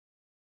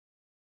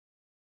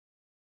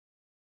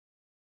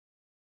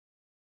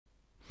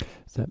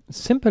The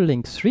simple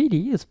link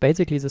 3D is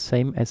basically the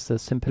same as the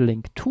simple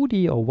link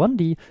 2D or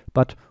 1D,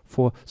 but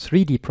for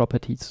 3D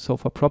properties. So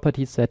for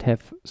properties that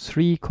have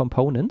 3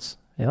 components,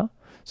 yeah.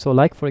 So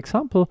like, for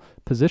example,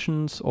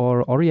 positions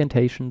or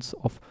orientations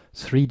of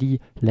 3D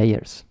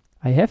layers.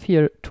 I have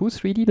here 2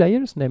 3D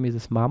layers, namely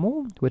this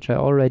Mamo, which I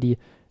already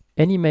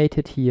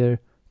animated here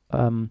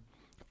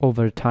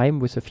over time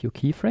with a few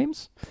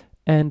keyframes.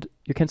 And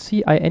you can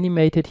see I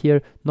animated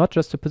here not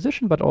just the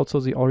position, but also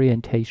the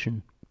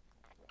orientation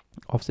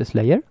of this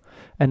layer.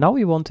 And now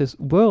we want this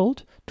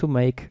world to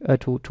make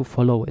to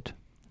follow it.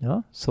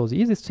 Yeah? So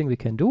the easiest thing we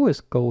can do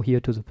is go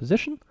here to the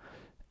position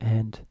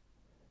and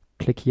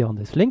click here on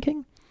this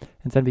linking.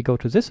 And then we go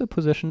to this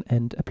position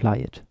and apply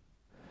it.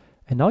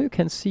 And now you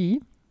can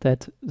see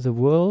that the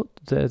world,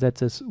 that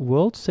this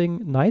world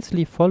thing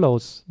nicely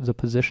follows the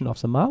position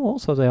of the Mamo.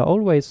 So they are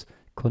always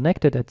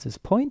connected at this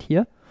point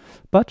here.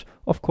 But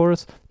of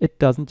course, it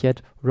doesn't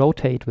yet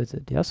rotate with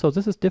it. Yeah, so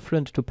this is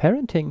different to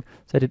parenting,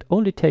 that it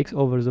only takes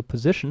over the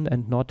position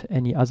and not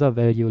any other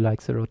value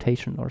like the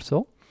rotation or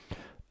so.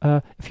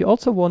 If you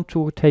also want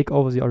to take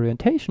over the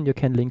orientation, you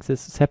can link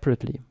this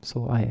separately.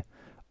 So I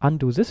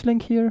undo this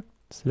link here,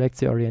 select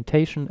the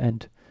orientation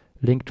and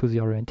link to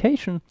the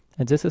orientation,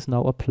 and this is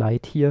now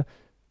applied here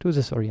to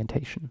this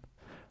orientation.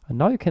 And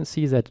now you can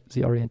see that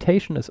the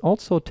orientation is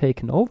also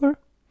taken over.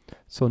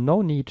 So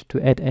no need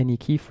to add any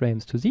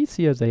keyframes to these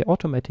here. They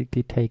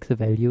automatically take the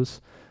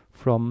values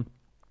from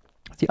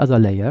the other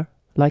layer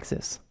like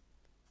this.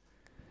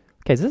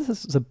 Okay, this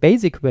is the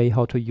basic way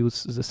how to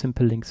use the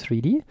simple link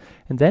 3D.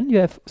 And then you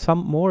have some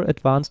more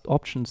advanced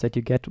options that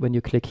you get when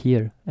you click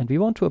here. And we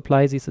want to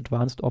apply these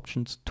advanced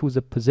options to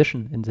the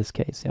position in this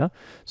case. Yeah.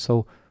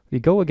 So we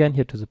go again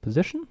here to the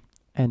position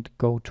and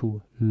go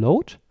to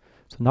load.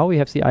 So now we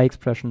have the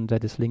iExpression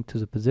that is linked to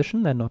the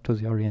position and not to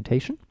the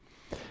orientation.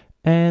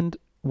 And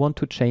want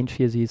to change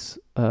here these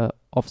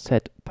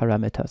offset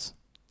parameters.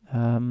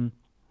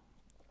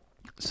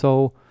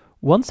 So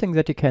one thing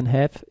that you can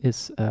have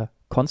is a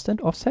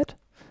constant offset.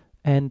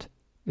 And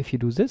if you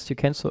do this, you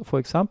can, so for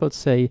example,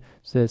 say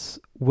this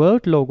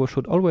world logo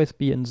should always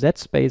be in Z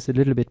space a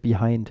little bit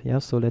behind. Yeah,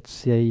 so let's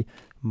say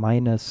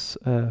minus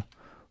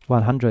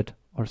 100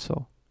 or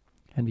so.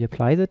 And we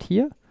apply that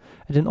here.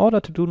 And in order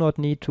to do not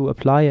need to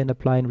apply and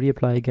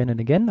reapply again and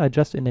again, I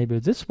just enable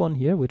this one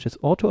here, which is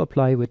auto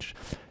apply, which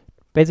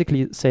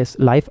basically says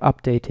live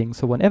updating.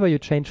 So whenever you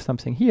change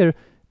something here,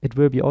 it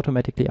will be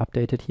automatically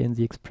updated here in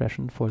the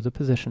expression for the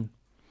position.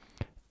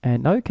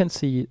 And now you can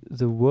see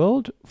the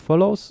world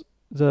follows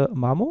the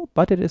Mamo,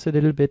 but it is a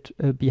little bit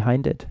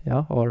behind it,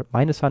 yeah, or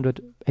minus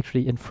 100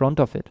 actually in front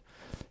of it.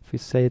 If we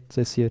set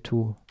this here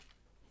to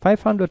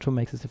 500 to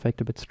make this effect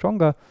a bit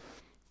stronger,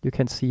 you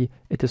can see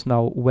it is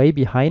now way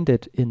behind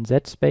it in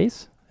Z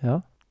space,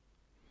 yeah.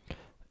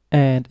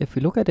 And if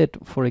we look at it,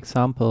 for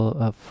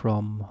example,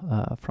 from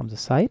the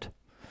side,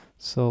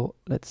 so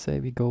let's say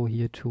we go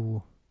here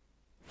to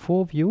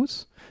 4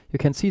 views, you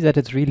can see that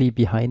it's really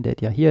behind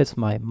it. Yeah, here's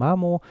my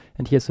Mamo,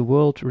 and here's the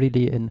world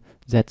really in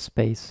Z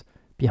space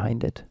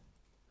behind it.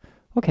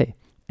 Okay,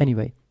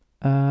 anyway,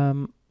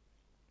 another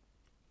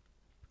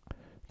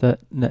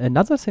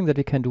thing that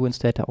we can do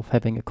instead of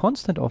having a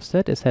constant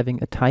offset is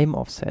having a time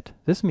offset.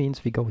 This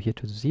means we go here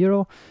to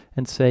 0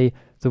 and say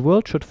the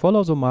world should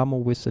follow the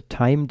Mamo with a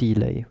time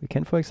delay. We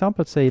can, for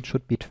example, say it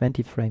should be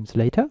 20 frames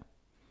later.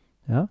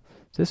 Yeah,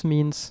 this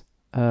means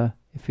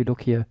if you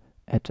look here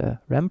at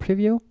a RAM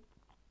preview,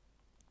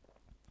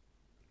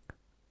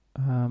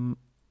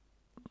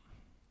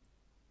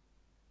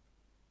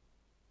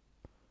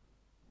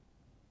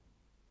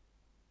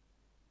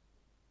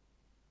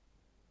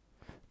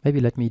 maybe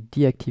let me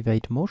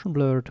deactivate motion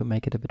blur to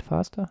make it a bit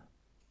faster.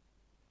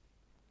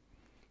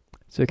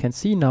 So you can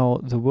see now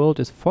the world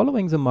is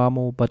following the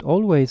Mamo, but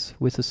always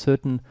with a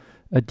certain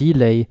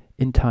delay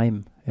in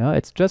time. Yeah,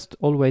 it's just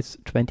always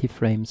 20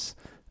 frames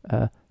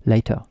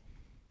later.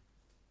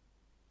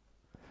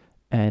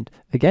 And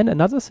again,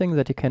 another thing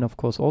that you can of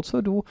course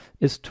also do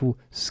is to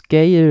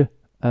scale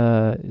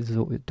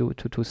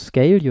to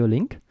scale your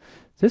link.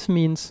 This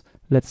means,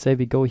 let's say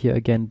we go here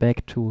again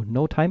back to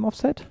no time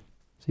offset,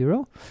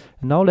 0.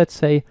 And now let's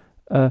say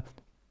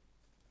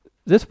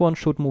this one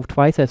should move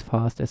twice as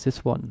fast as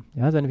this one.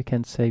 Yeah, then we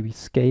can say we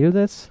scale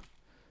this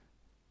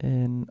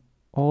in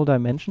all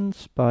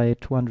dimensions by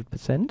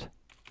 200%.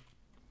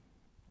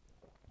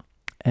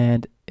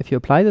 And if you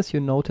apply this, you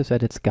notice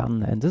that it's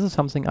gone. And this is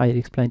something I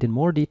explained in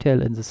more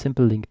detail in the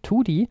simple link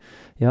 2D.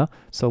 Yeah,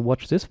 so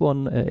watch this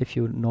one if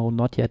you know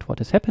not yet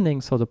what is happening.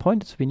 So the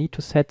point is we need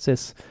to set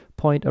this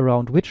point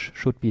around which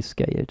should be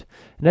scaled.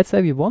 And let's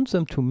say we want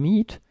them to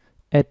meet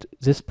at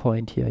this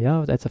point here.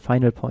 Yeah, that's a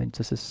final point.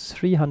 This is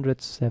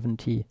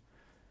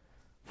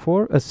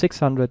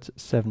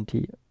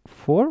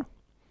 674,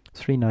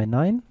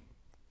 399,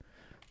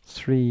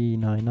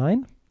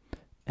 399,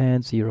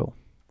 and 0.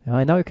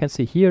 And now you can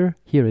see here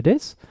it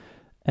is.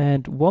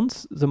 And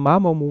once the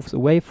Mamo moves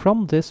away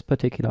from this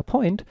particular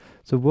point,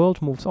 the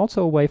world moves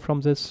also away from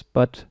this,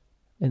 but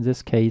in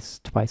this case,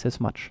 twice as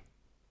much.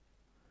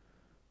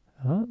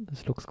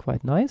 This looks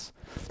quite nice.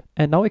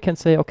 And now we can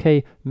say,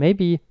 okay,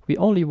 maybe we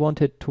only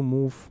wanted to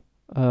move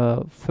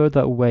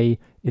further away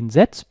in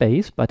Z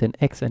space, but in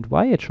X and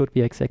Y it should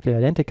be exactly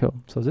identical.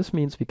 So this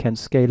means we can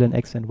scale in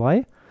X and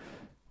Y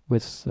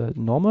with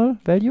normal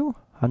value,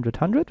 100,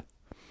 100.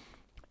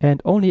 And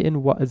only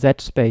in Z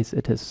space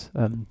it is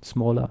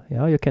smaller.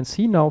 Yeah, you can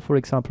see now, for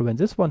example, when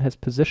this one has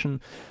position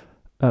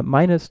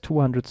minus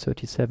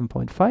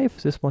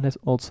 237.5, this one has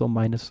also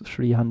minus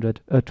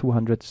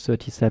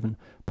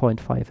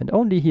 237.5. And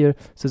only here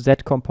the Z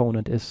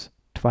component is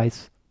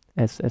twice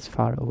as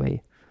far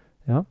away.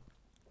 Yeah.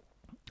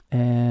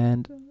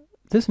 And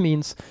this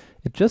means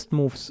it just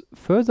moves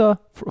further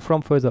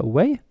from further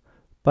away,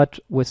 but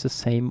with the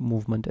same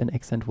movement in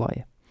X and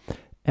Y.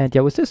 And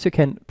yeah, with this you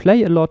can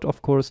play a lot,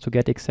 of course, to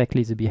get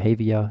exactly the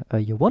behavior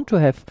you want to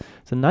have.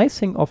 The nice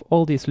thing of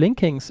all these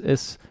linkings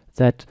is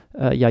that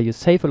yeah, you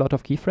save a lot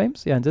of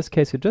keyframes. Yeah, in this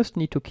case you just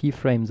need to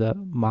keyframe the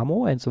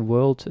mamo, and the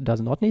world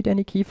does not need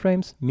any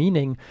keyframes,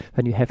 meaning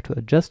when you have to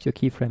adjust your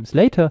keyframes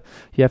later,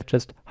 you have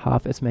just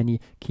half as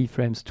many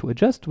keyframes to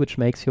adjust, which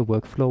makes your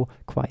workflow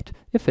quite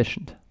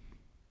efficient.